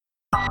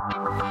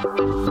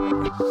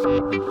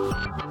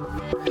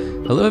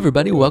Hello,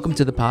 everybody. Welcome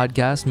to the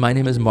podcast. My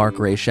name is Mark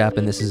Rayshap,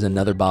 and this is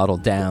Another Bottle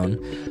Down.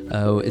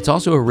 It's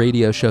also a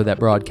radio show that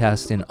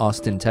broadcasts in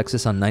Austin,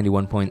 Texas on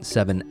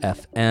 91.7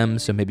 FM,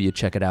 so maybe you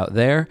check it out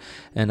there.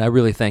 And I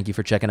really thank you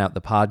for checking out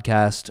the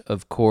podcast.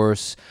 Of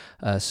course,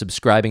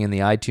 subscribing in the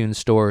iTunes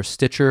Store.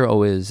 Stitcher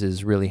always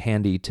is really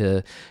handy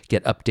to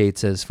get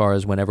updates as far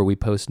as whenever we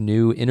post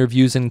new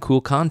interviews and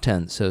cool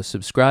content. So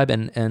subscribe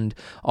and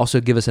also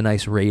give us a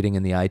nice rating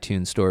in the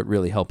iTunes Store. It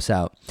really helps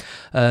out.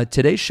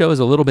 Today's show is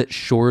a little bit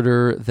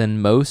shorter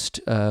than most.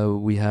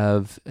 We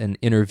have an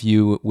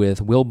interview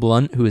with Will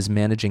Blunt, who is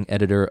managing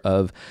editor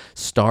of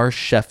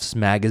StarChefs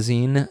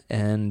magazine,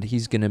 and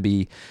he's going to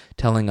be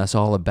telling us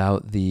all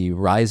about the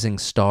Rising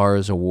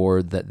Stars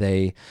Award that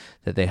they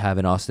have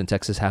in Austin,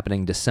 Texas,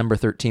 happening December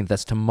 13th.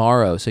 That's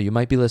tomorrow, so you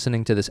might be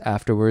listening to this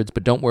afterwards,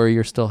 but don't worry,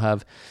 you'll still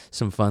have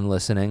some fun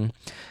listening.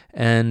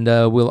 And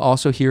we'll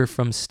also hear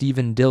from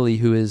Stephen Dilley,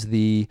 who is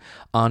the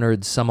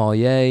honored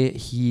sommelier.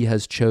 He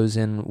has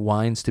chosen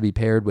wines to be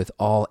paired with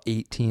all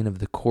 18 of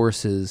the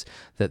courses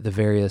that the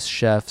various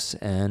chefs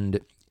and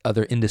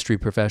other industry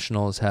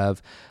professionals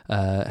have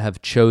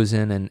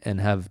chosen and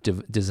have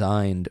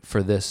designed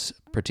for this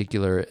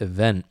particular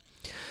event.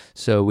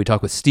 So we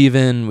talk with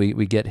Stephen.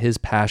 We get his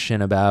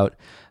passion about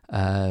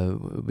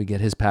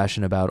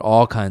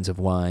all kinds of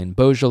wine: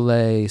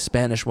 Beaujolais,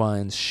 Spanish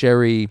wines,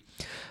 sherry.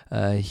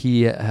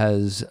 He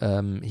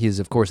is,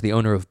 of course, the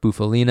owner of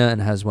Bufalina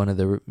and has one of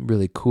the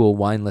really cool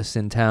wine lists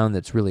in town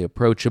that's really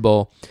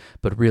approachable,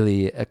 but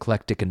really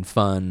eclectic and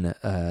fun.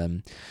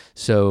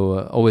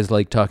 So always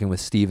like talking with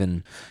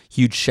Stephen.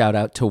 Huge shout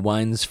out to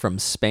Wines from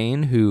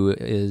Spain, who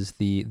is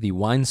the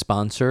wine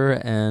sponsor,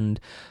 and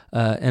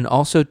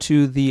also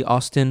to the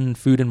Austin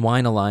Food and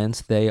Wine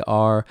Alliance. They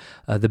are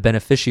the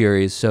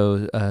beneficiaries.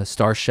 So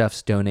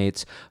StarChefs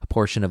donates a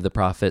portion of the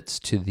profits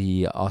to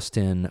the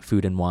Austin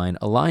Food and Wine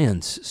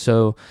Alliance.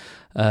 So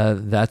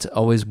that's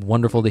always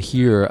wonderful to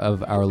hear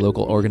of our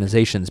local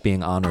organizations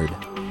being honored.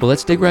 But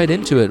let's dig right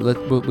into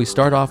it. We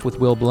start off with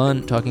Will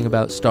Blunt talking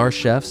about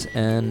StarChefs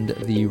and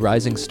the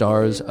rising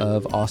stars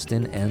of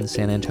Austin and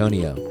San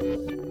Antonio.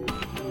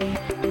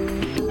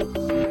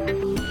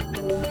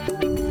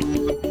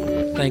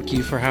 Thank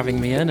you for having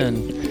me in,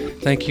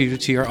 and thank you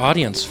to your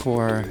audience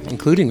for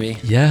including me.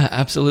 Yeah,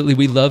 absolutely.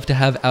 We love to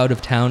have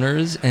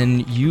out-of-towners,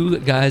 and you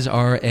guys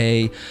are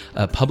a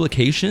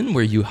publication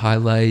where you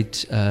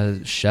highlight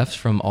chefs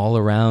from all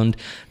around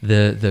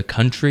the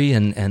country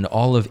and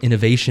all of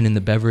innovation in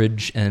the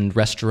beverage and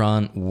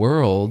restaurant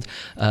world,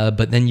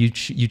 but then you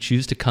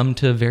choose to come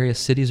to various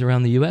cities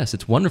around the U.S.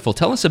 It's wonderful.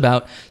 Tell us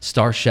about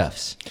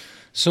StarChefs.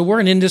 So we're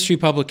an industry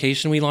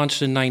publication. We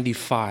launched in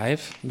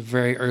 '95, the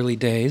very early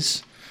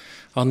days,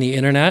 on the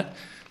internet.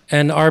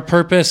 And our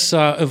purpose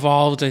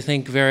evolved, I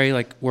think,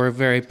 we're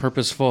very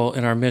purposeful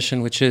in our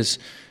mission, which is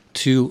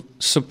to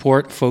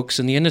support folks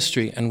in the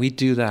industry. And we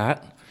do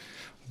that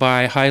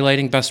by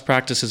highlighting best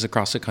practices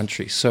across the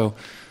country. So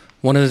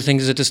one of the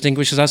things that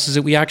distinguishes us is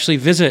that we actually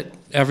visit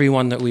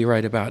everyone that we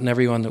write about and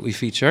everyone that we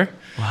feature.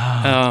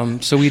 Wow.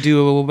 So we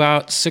do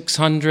about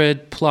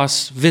 600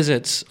 plus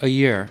visits a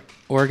year,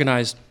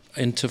 organized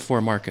into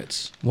 4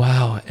 markets.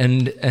 Wow.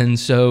 And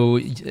so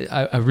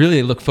I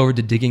really look forward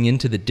to digging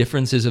into the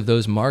differences of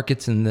those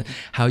markets and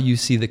how you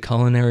see the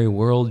culinary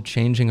world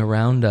changing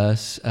around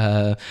us.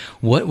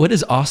 What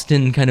does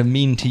Austin kind of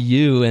mean to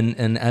you?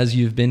 And as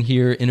you've been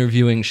here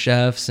interviewing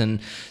chefs and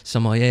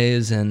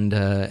sommeliers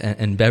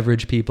and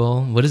beverage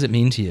people, what does it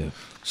mean to you?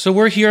 So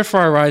we're here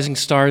for our Rising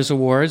Stars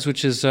Awards,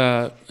 which is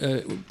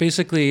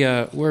basically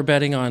we're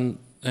betting on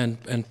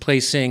and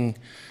placing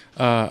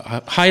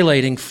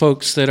highlighting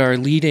folks that are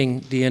leading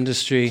the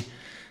industry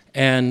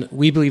and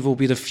we believe will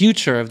be the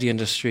future of the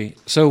industry.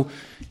 So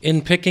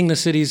in picking the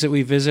cities that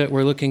we visit,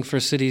 we're looking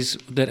for cities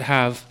that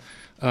have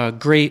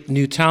great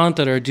new talent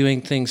that are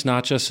doing things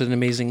not just at an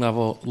amazing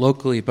level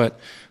locally, but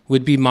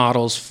would be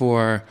models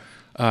for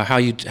how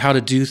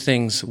to do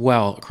things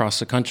well across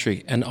the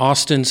country. And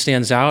Austin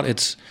stands out.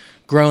 It's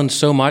grown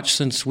so much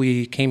since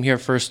we came here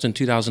first in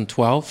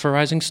 2012 for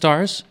Rising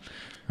Stars.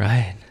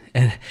 Right.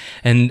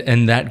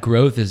 And that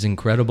growth is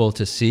incredible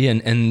to see,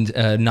 and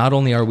not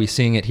only are we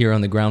seeing it here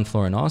on the ground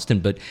floor in Austin,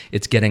 but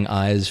it's getting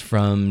eyes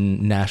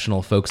from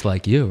national folks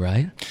like you,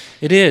 right?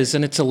 It is,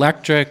 and it's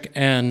electric.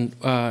 And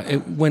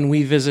when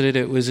we visited,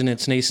 it was in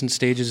its nascent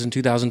stages in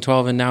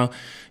 2012, and now,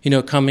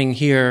 coming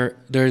here,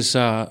 there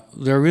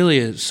really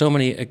is so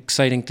many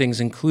exciting things,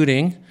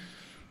 including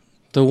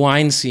the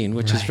wine scene,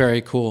 which is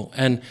very cool.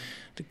 And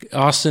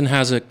Austin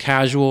has a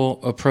casual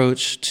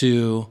approach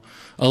to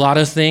a lot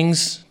of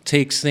things,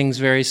 takes things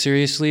very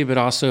seriously, but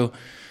also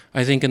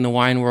I think in the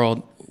wine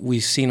world,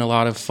 we've seen a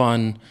lot of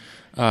fun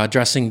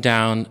dressing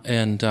down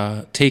and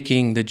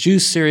taking the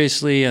juice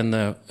seriously and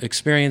the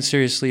experience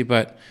seriously,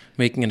 but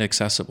making it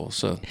accessible.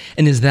 So,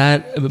 and is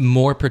that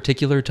more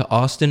particular to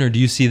Austin, or do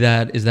you see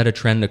that, is that a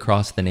trend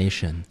across the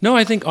nation? No,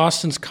 I think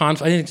Austin's I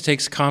think it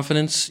takes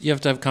confidence. You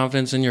have to have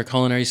confidence in your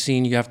culinary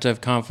scene. You have to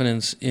have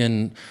confidence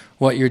in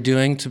what you're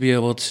doing to be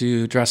able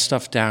to dress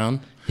stuff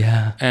down.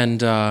 Yeah.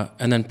 And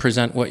then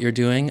present what you're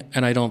doing.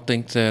 And I don't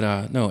think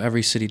that, no,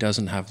 every city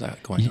doesn't have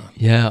that going on.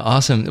 Yeah,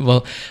 awesome.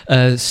 Well,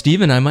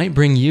 Stephen, I might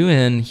bring you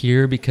in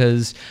here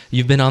because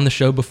you've been on the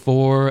show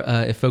before.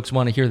 If folks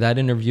want to hear that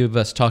interview of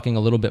us talking a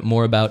little bit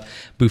more about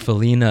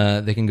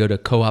Bufalina, they can go to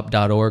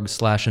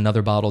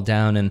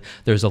coop.org/anotherbottledown, and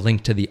there's a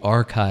link to the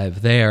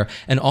archive there.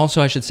 And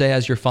also, I should say,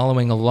 as you're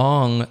following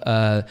along,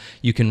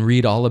 you can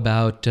read all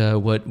about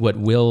what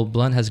Will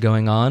Blunt has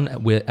going on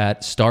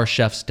at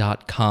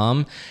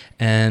StarChefs.com.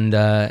 And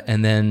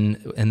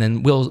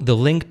then Will, the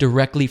link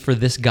directly for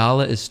this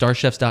gala is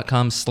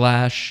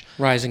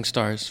starchefs.com/Rising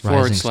Stars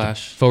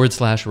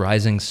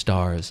 /Rising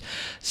Stars.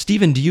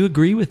 Stephen, do you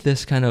agree with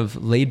this kind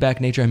of laid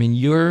back nature? I mean,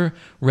 your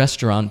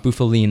restaurant,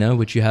 Bufalina,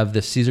 which you have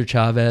the Cesar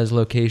Chavez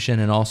location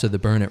and also the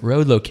Burnett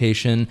Road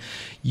location,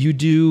 you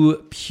do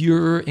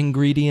pure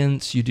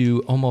ingredients, you do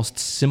almost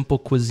simple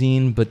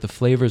cuisine, but the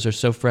flavors are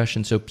so fresh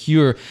and so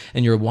pure,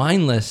 and your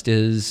wine list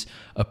is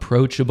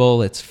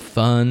approachable, it's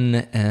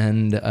fun,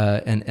 and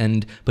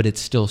but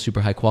it's still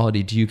super high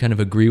quality. Do you kind of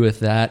agree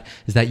with that?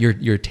 Is that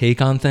your take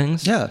on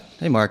things? Yeah.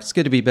 Hey, Mark, it's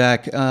good to be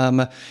back.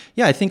 Yeah,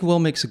 I think Will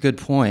makes a good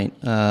point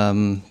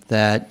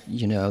that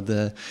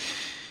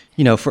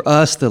for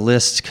us, the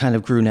list kind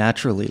of grew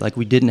naturally. Like,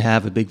 we didn't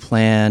have a big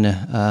plan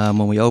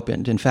when we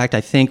opened. In fact,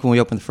 I think when we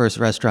opened the first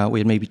restaurant,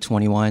 we had maybe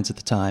 20 wines at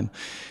the time.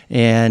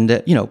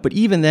 And, but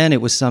even then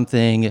it was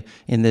something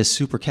in this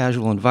super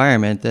casual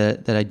environment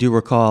that I do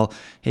recall,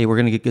 hey, we're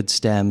going to get good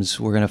stems.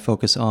 We're going to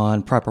focus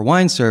on proper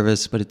wine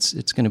service, but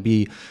it's going to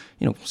be,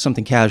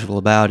 something casual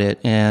about it.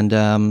 And,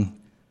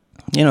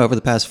 over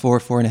the past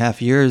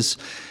 4.5 years,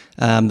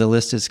 the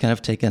list has kind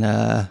of taken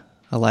a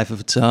life of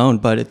its own,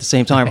 but at the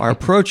same time, our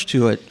approach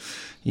to it,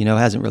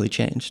 hasn't really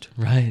changed.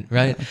 Right.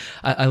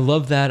 I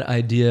love that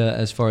idea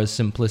as far as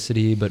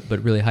simplicity, but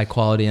really high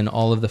quality, and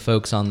all of the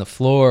folks on the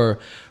floor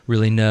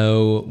really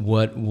know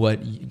what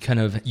kind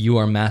of you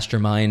are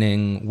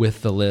masterminding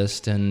with the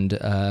list. And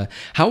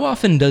how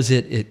often does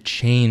it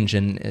change,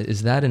 and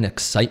is that an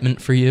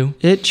excitement for you?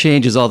 It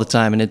changes all the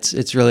time, and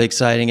it's really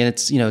exciting. And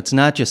it's it's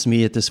not just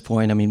me at this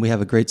point. I mean, we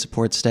have a great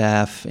support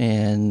staff,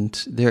 and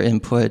their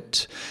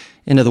input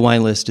into the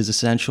wine list is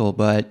essential,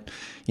 but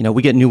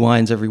we get new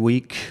wines every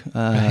week.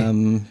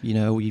 Right.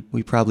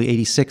 We probably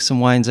 86 some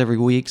wines every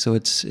week, so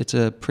it's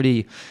a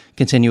pretty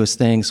continuous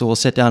thing. So we'll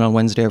sit down on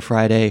Wednesday or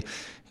Friday,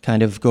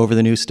 kind of go over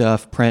the new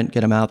stuff, print,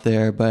 get them out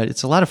there. But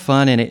it's a lot of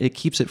fun, and it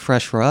keeps it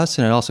fresh for us,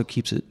 and it also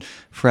keeps it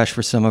fresh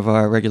for some of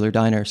our regular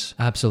diners.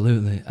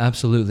 Absolutely.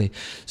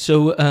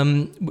 So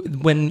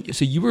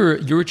you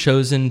were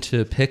chosen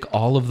to pick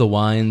all of the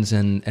wines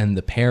and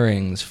the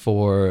pairings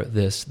for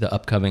the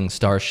upcoming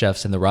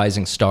StarChefs and the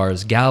Rising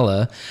Stars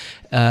Gala.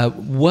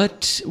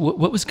 What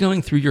was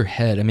going through your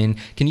head? I mean,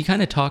 can you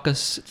kind of talk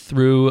us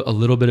through a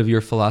little bit of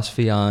your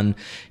philosophy on,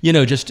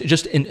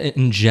 just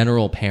in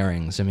general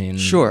pairings? I mean,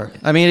 sure.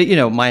 I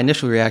mean, my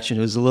initial reaction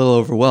was a little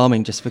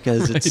overwhelming just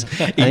because I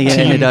think it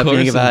ended up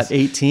being about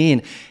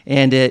 18,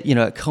 and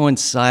it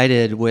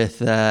coincided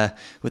with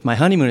my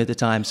honeymoon at the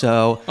time.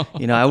 So,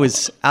 I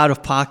was out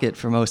of pocket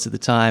for most of the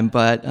time,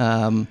 but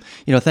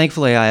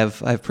thankfully I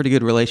have pretty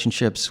good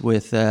relationships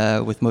with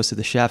most of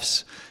the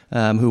chefs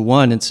who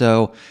won, and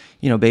so.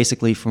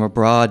 Basically from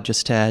abroad,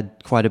 just had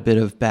quite a bit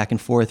of back and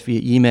forth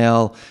via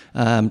email,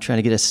 trying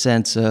to get a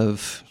sense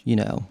of,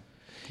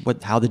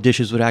 how the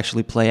dishes would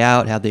actually play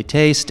out, how they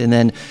taste, and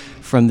then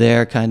from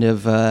there kind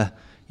of,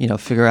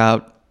 figure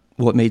out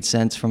what made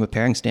sense from a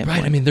pairing standpoint.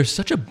 Right. I mean, there's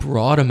such a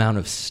broad amount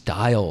of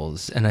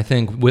styles, and I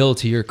think, Will,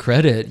 to your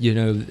credit,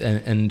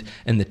 and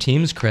the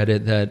team's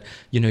credit, that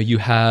you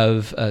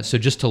have. So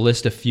just to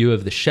list a few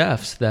of the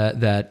chefs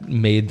that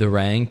made the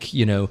rank,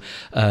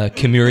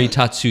 Kimuri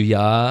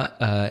Tatsuya,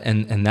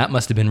 and that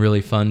must have been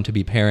really fun to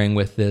be pairing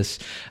with this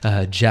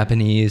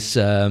Japanese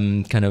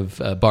kind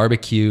of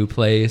barbecue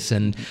place,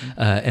 and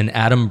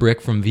Adam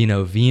Brick from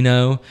Vino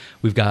Vino.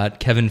 We've got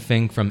Kevin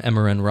Fink from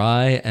Emmer and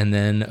Rye, and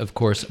then of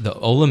course the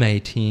Olame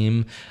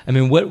team. I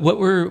mean, what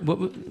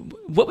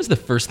was the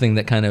first thing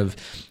that kind of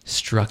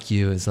struck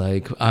you as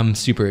like, I'm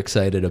super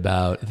excited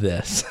about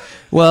this?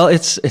 Well,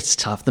 it's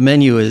tough. The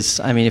menu is,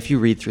 I mean, if you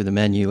read through the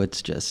menu,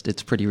 it's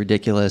pretty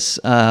ridiculous.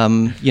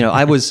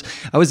 I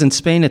was in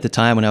Spain at the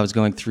time when I was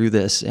going through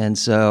this, and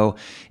so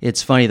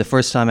it's funny. The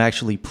first time I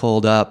actually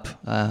pulled up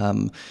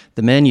the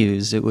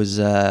menus, it was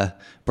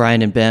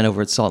Brian and Ben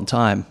over at Salt and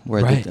Thyme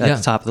were at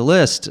the top of the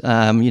list,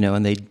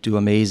 and they do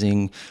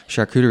amazing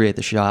charcuterie at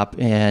the shop.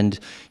 And,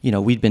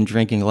 we'd been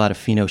drinking a lot of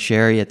Fino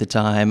Sherry at the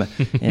time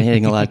and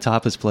hitting a lot of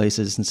tapas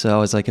places. And so I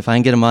was like, if I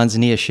can get a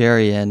Manzanilla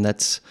Sherry in,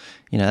 that's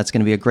going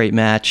to be a great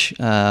match,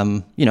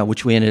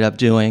 which we ended up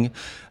doing.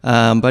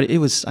 But it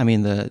was, I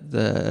mean,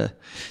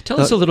 Tell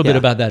us a little bit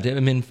about that. I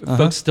mean,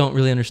 folks don't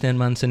really understand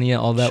Manzanilla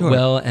all that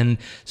well, and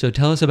so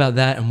tell us about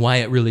that and why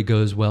it really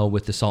goes well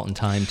with the Salt and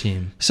Thyme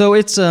team. So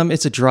it's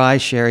a dry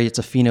sherry. It's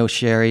a Fino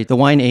Sherry. The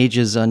wine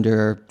ages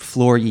under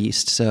floor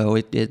yeast, so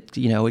it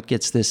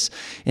gets this,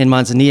 in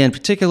Manzanilla in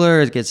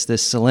particular, it gets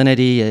this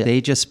salinity.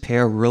 They just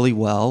pair really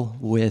well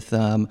with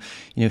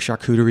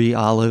charcuterie,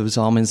 olives,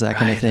 almonds, that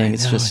kind of thing.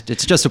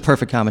 It's just a perfect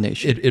perfect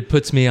combination. It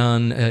puts me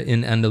on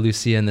in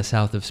Andalusia in the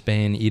south of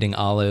Spain, eating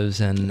olives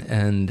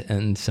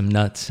and some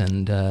nuts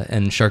and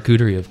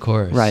charcuterie, of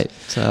course. Right.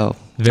 So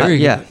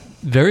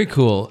very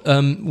cool.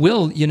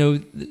 Will,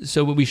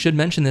 so we should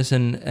mention this,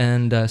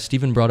 and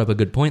Stephen brought up a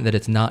good point that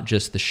it's not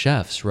just the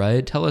chefs,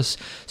 right? Tell us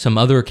some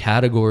other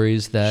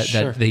categories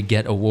that they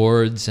get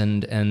awards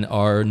and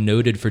are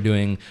noted for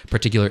doing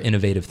particular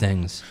innovative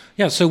things.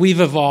 Yeah, so we've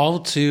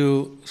evolved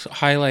to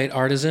highlight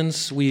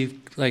artisans. We've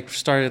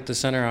started at the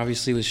center,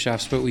 obviously, with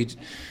chefs, but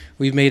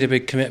we've made a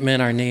big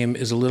commitment. Our name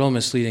is a little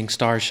misleading,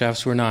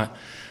 StarChefs. We're not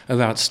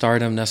about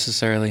stardom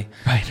necessarily,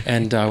 right?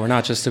 And we're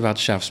not just about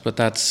chefs, but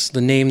that's the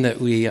name that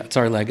it's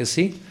our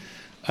legacy.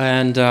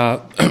 And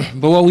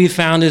but what we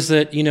found is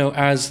that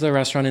as the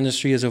restaurant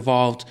industry has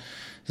evolved,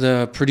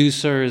 the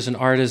producers and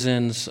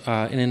artisans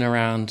in and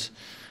around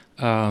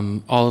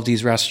all of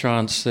these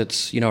restaurants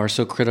are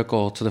so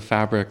critical to the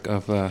fabric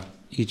of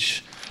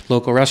each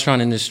local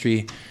restaurant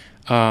industry.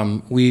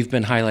 We've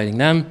been highlighting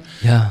them.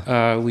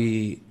 Yeah.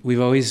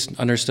 We've always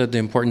understood the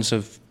importance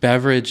of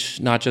beverage,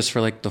 not just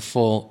for the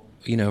full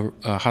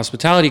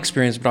hospitality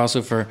experience, but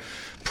also for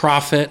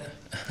profit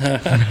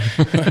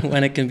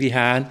when it can be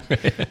had.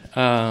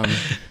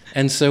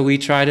 And so we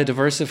try to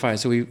diversify.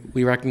 So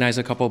we recognize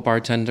a couple of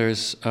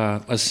bartenders,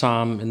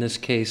 Assam in this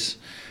case,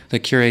 that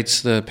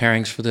curates the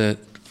pairings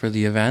for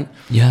the event.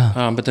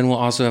 Yeah. But then we'll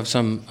also have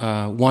some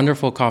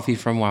wonderful coffee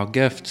from Wild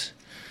Gift.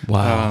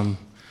 Wow.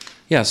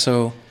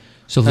 So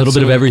a little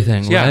bit of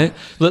everything, right?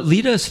 Yeah.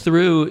 Lead us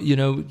through,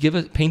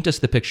 paint us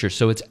the picture.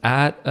 So it's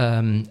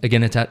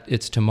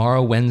it's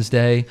tomorrow,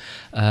 Wednesday,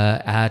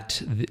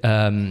 at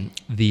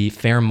the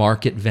Fair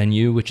Market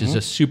venue, which is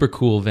a super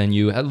cool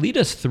venue. Lead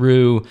us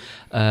through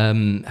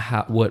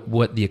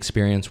what the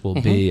experience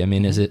will be. I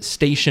mean, is it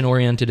station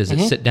oriented? Is it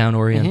sit down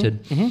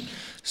oriented?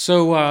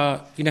 So,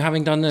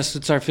 having done this,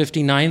 it's our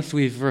 59th.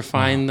 We've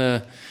refined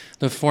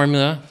the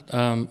formula.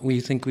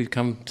 We think we've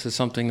come to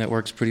something that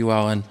works pretty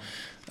well, and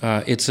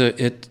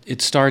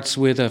it starts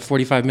with a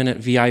 45-minute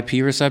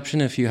VIP reception.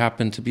 If you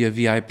happen to be a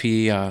VIP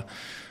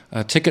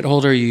ticket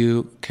holder,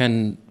 you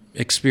can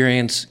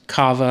experience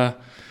kava.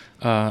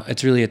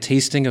 It's really a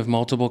tasting of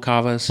multiple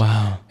kavas.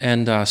 Wow.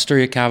 And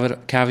Styria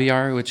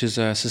caviar, which is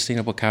a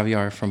sustainable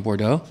caviar from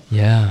Bordeaux.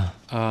 Yeah.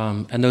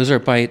 And those are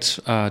bites.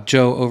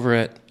 Joe over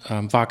at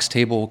Vox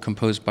Table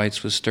composed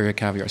bites with Styria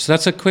caviar. So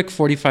that's a quick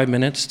 45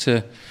 minutes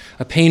to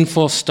a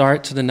painful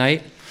start to the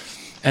night.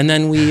 And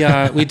then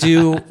we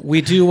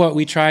do what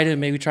we try to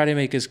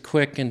make as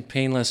quick and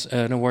painless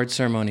an award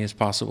ceremony as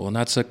possible. And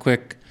that's a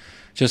quick,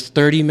 just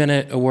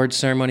 30-minute award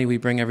ceremony. We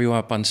bring everyone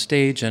up on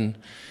stage and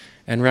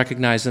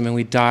recognize them, and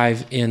we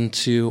dive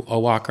into a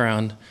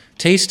walk-around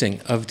tasting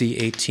of the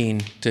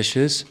 18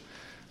 dishes,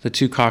 the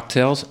 2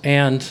 cocktails,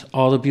 and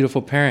all the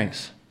beautiful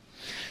pairings.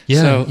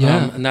 Yeah,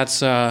 and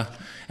that's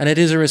and it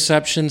is a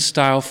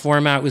reception-style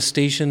format with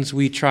stations.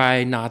 We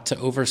try not to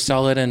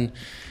oversell it and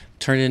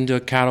turn it into a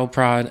cattle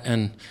prod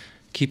and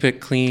keep it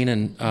clean.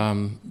 And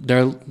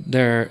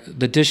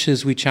the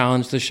dishes, we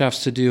challenge the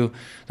chefs to do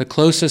the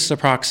closest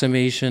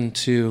approximation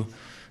to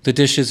the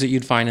dishes that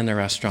you'd find in the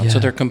restaurant. Yeah. So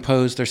they're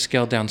composed, they're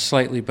scaled down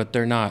slightly, but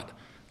they're not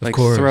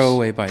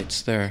throwaway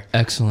bites. They're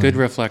excellent, good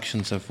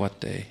reflections of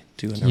what they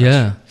do in the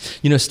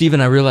restaurant.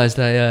 Stephen, I realized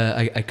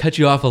I cut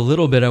you off a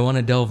little bit. I want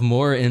to delve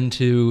more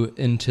into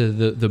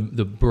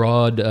the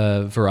broad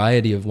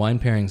variety of wine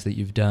pairings that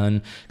you've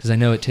done, because I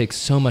know it takes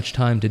so much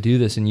time to do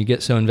this, and you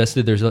get so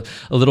invested. There's a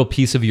little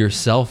piece of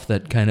yourself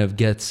that kind of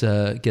gets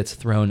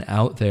thrown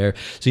out there.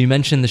 So you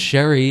mentioned the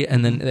sherry,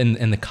 and then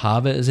and the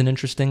cava is an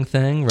interesting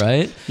thing,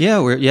 right?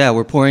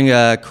 We're pouring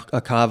a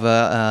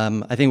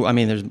cava.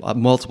 There's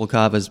multiple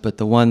cavas, but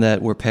the one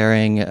that we're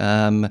pairing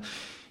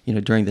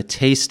during the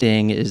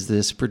tasting is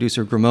this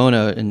producer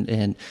Gramona,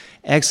 and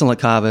excellent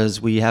cavas.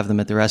 We have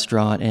them at the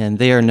restaurant, and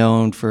they are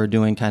known for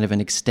doing kind of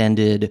an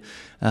extended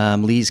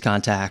lees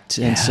contact.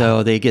 And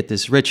so they get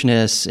this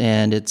richness,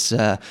 and it's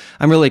I'm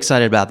really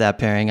excited about that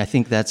pairing. I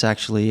think that's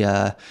actually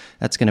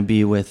that's going to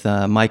be with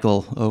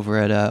Michael over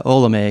at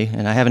Olame,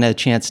 and I haven't had a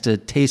chance to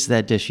taste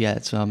that dish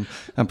yet, so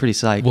I'm pretty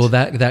psyched. Well,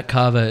 that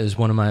cava is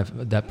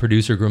that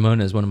producer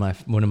Gramona is one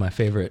of my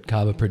favorite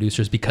cava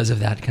producers because of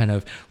that kind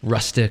of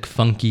rustic,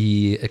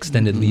 funky,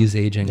 extended lees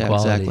aging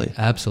quality. Exactly.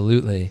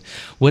 Absolutely.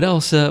 What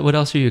else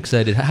are you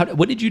excited?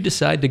 What did you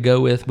decide to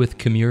go with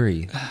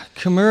Kamuri?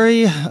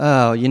 Kamuri,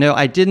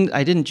 I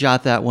didn't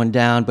jot that one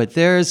down, but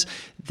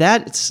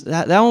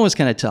that one was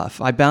kind of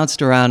tough. I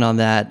bounced around on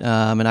that,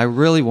 and I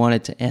really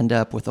wanted to end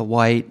up with a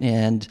white.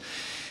 And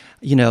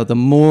the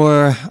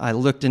more I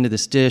looked into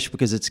this dish,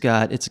 because it's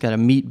got a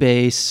meat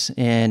base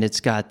and it's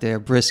got their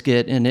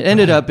brisket, and it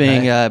ended up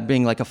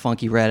being like a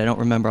funky red. I don't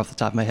remember off the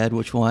top of my head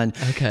which one.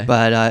 Okay.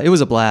 But it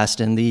was a blast,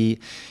 and the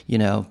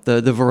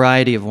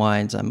variety of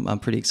wines I'm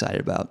pretty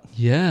excited about.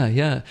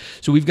 Yeah.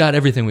 So we've got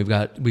everything. We've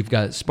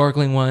got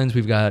sparkling wines.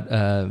 We've got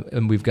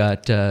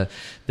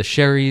the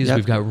sherries. Yep.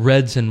 We've got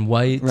reds and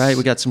whites. Right.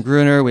 We got some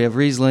Gruner. We have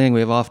Riesling. We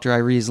have off-dry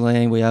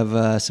Riesling. We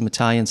have some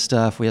Italian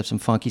stuff. We have some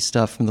funky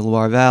stuff from the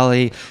Loire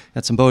Valley.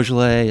 got some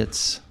Beaujolais.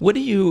 It's What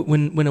do you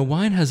when a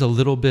wine has a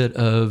little bit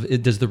of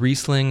does the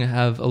Riesling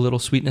have a little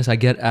sweetness? I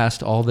get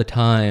asked all the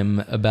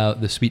time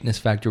about the sweetness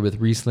factor with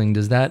Riesling.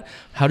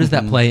 How does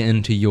that play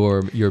into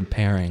your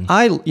pairing?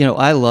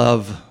 I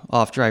love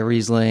off-dry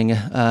Riesling.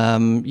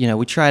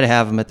 We try to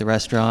have them at the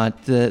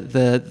restaurant.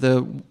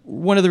 The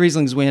one of the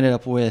Rieslings we ended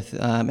up with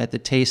at the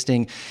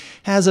tasting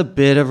has a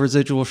bit of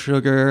residual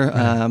sugar,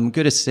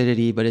 good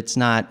acidity, but it's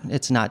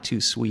not too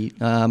sweet.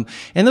 And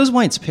those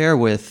wines pair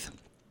with,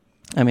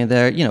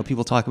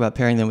 people talk about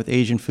pairing them with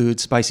Asian food,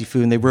 spicy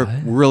food, and they work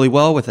really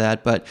well with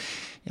that. But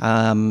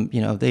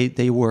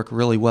they work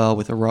really well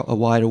with a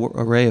wide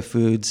array of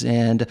foods.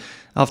 And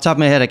off the top of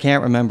my head, I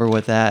can't remember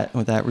what that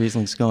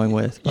Riesling's going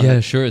with. Yeah,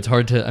 sure. It's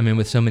hard to,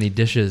 with so many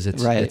dishes,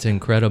 it's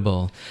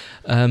incredible.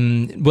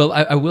 Well,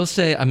 I will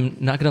say, I'm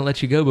not going to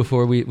let you go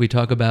before we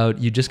talk about,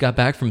 you just got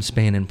back from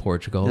Spain and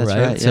Portugal, That's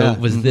right? So yeah.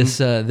 Was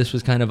this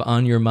was kind of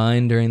on your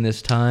mind during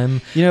this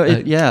time?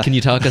 Yeah. Can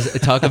you talk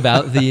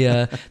about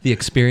the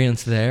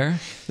experience there?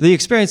 The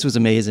experience was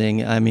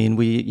amazing. I mean,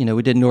 we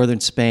did northern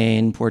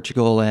Spain,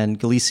 Portugal, and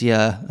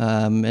Galicia,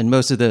 and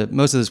most of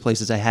those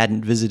places I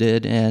hadn't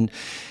visited. And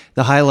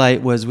the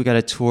highlight was we got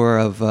a tour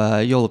of,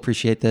 you'll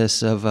appreciate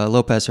this, of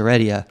Lopez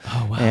Heredia.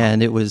 Oh, wow.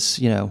 And it was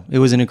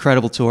an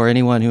incredible tour.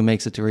 Anyone who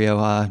makes it to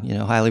Rioja,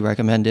 highly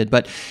recommended.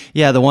 But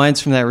yeah, the wines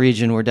from that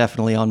region were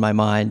definitely on my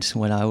mind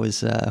when I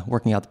was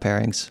working out the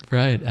pairings.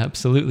 Right,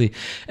 absolutely.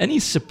 Any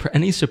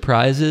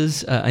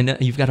surprises? I know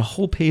you've got a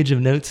whole page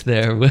of notes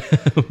there.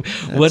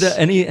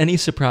 Any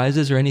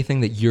surprises or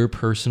anything that you're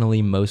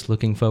personally most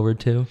looking forward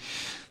to?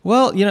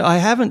 Well, I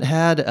haven't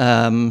had.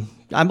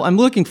 I'm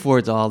looking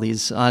forward to all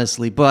these,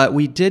 honestly. But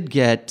we did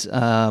get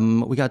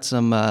we got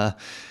some a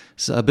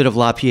bit of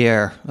La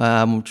Pierre,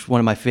 which is one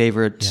of my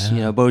favorite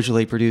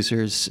Beaujolais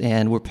producers,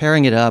 and we're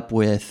pairing it up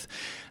with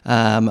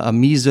a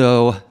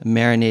miso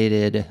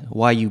marinated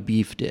Wagyu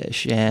beef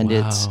dish, and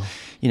it's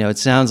it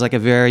sounds like a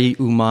very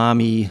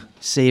umami,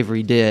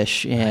 savory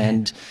dish,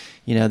 and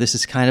this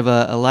is kind of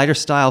a lighter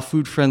style,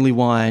 food-friendly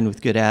wine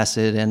with good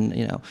acid,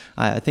 and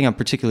I think I'm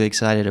particularly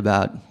excited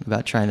about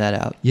trying that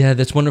out. Yeah,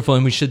 that's wonderful,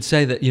 and we should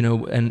say that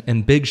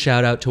and big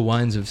shout out to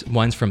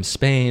wines from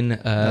Spain.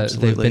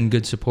 They've been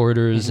good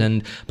supporters,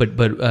 and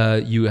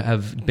but you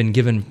have been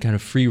given kind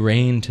of free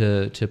reign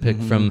to pick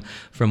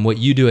from what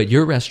you do at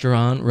your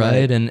restaurant,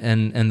 right?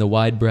 And the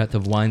wide breadth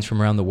of wines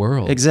from around the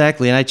world.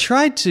 Exactly, and I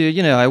tried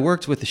to I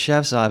worked with the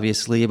chefs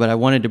obviously, but I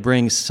wanted to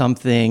bring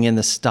something in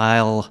the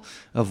style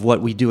of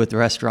what we do at the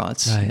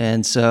restaurants. Right.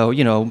 And so,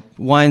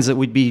 wines that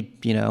we'd be,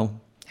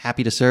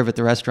 happy to serve at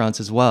the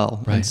restaurants as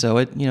well. Right. And so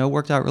it,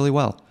 worked out really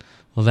well.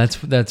 Well,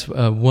 that's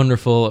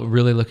wonderful.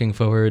 Really looking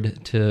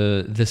forward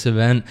to this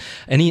event.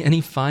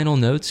 Any final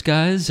notes,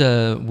 guys?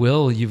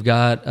 Will, you've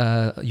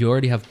got you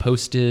already have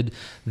posted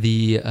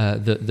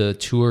the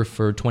tour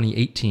for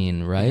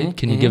 2018, right? Mm-hmm.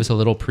 Can you give us a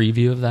little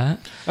preview of that?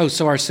 Oh,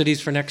 so our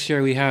cities for next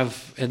year, we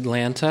have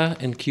Atlanta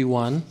in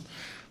Q1.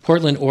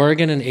 Portland,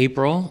 Oregon in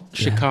April,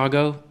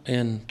 Chicago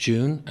in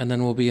June, and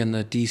then we'll be in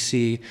the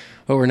D.C.,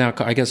 what we're now,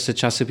 I guess the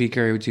Chesapeake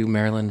area, we do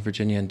Maryland,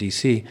 Virginia, and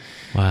D.C.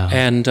 Wow.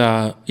 And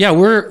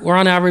we're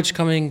on average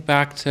coming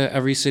back to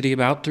every city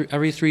about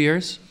every 3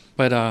 years,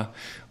 but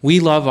we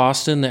love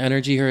Austin. The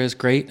energy here is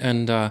great,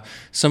 and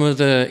some of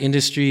the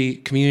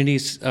industry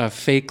communities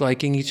fake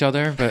liking each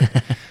other,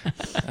 but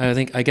I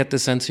think I get the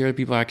sense here that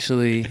people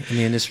actually in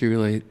the industry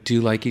really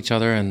do like each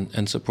other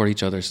and support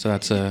each other. So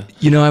that's a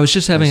I was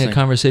just having a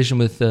conversation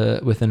with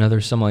another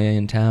sommelier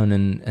in town,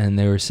 and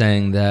they were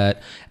saying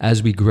that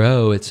as we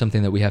grow, it's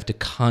something that we have to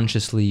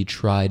consciously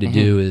try to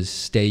do is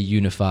stay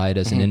unified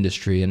as an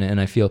industry, and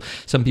I feel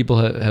some people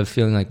have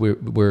feeling like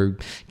we're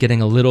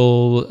getting a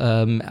little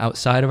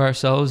outside of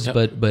ourselves,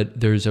 but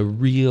there's a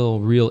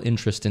real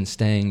interest in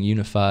staying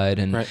unified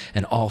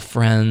and all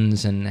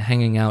friends and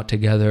hanging out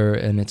together,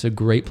 and it's a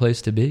great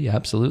place to be.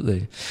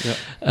 Absolutely. Yep.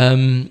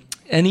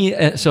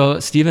 So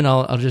Stephen,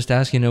 I'll just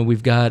ask,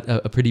 we've got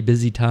a pretty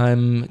busy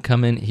time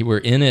coming. We're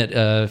in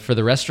it for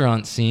the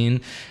restaurant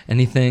scene.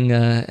 Anything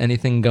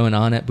going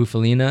on at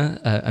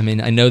Bufalina?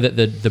 I know that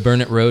the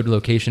Burnett Road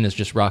location is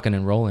just rocking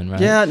and rolling, right?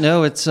 Yeah,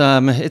 no,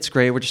 it's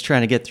great. We're just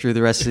trying to get through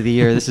the rest of the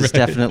year. This is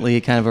definitely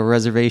kind of a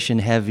reservation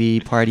heavy,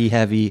 party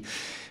heavy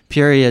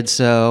period,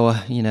 so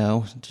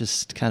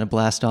just kind of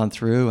blast on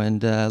through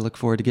and look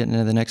forward to getting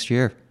into the next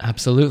year.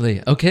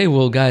 Absolutely. Okay,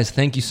 well, guys,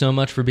 thank you so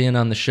much for being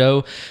on the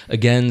show.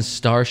 Again,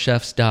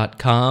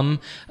 StarChefs.com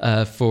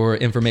for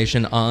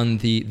information on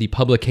the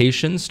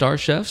publication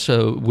StarChefs.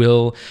 So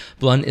Will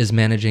Blunt is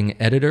managing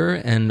editor,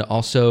 and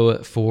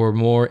also for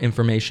more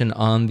information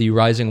on the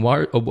Rising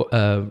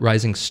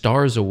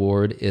Stars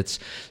Award, it's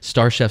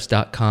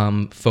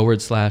StarChefs.com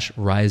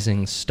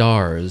 /Rising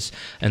Stars,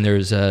 and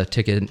there's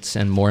tickets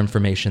and more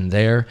information information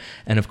there.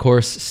 And of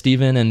course,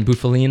 Stephen and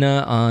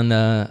Bufalina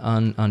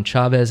on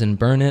Chavez and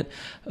Burnett.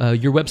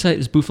 Your website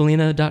is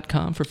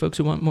bufalina.com for folks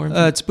who want more.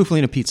 It's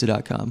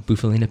bufalinapizza.com.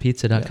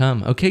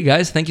 Bufalinapizza.com. Yeah. Okay,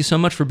 guys, thank you so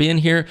much for being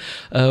here.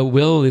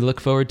 Will, we look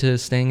forward to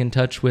staying in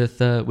touch with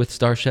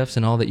StarChefs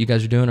and all that you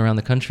guys are doing around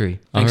the country.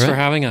 Thanks for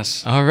having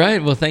us. All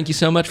right. Well, thank you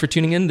so much for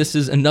tuning in. This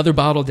is another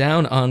Bottle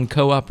Down on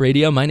Co-op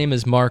Radio. My name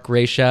is Mark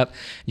Rayshap.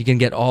 You can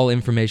get all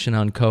information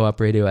on Co-op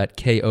Radio at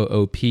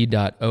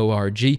koop.org.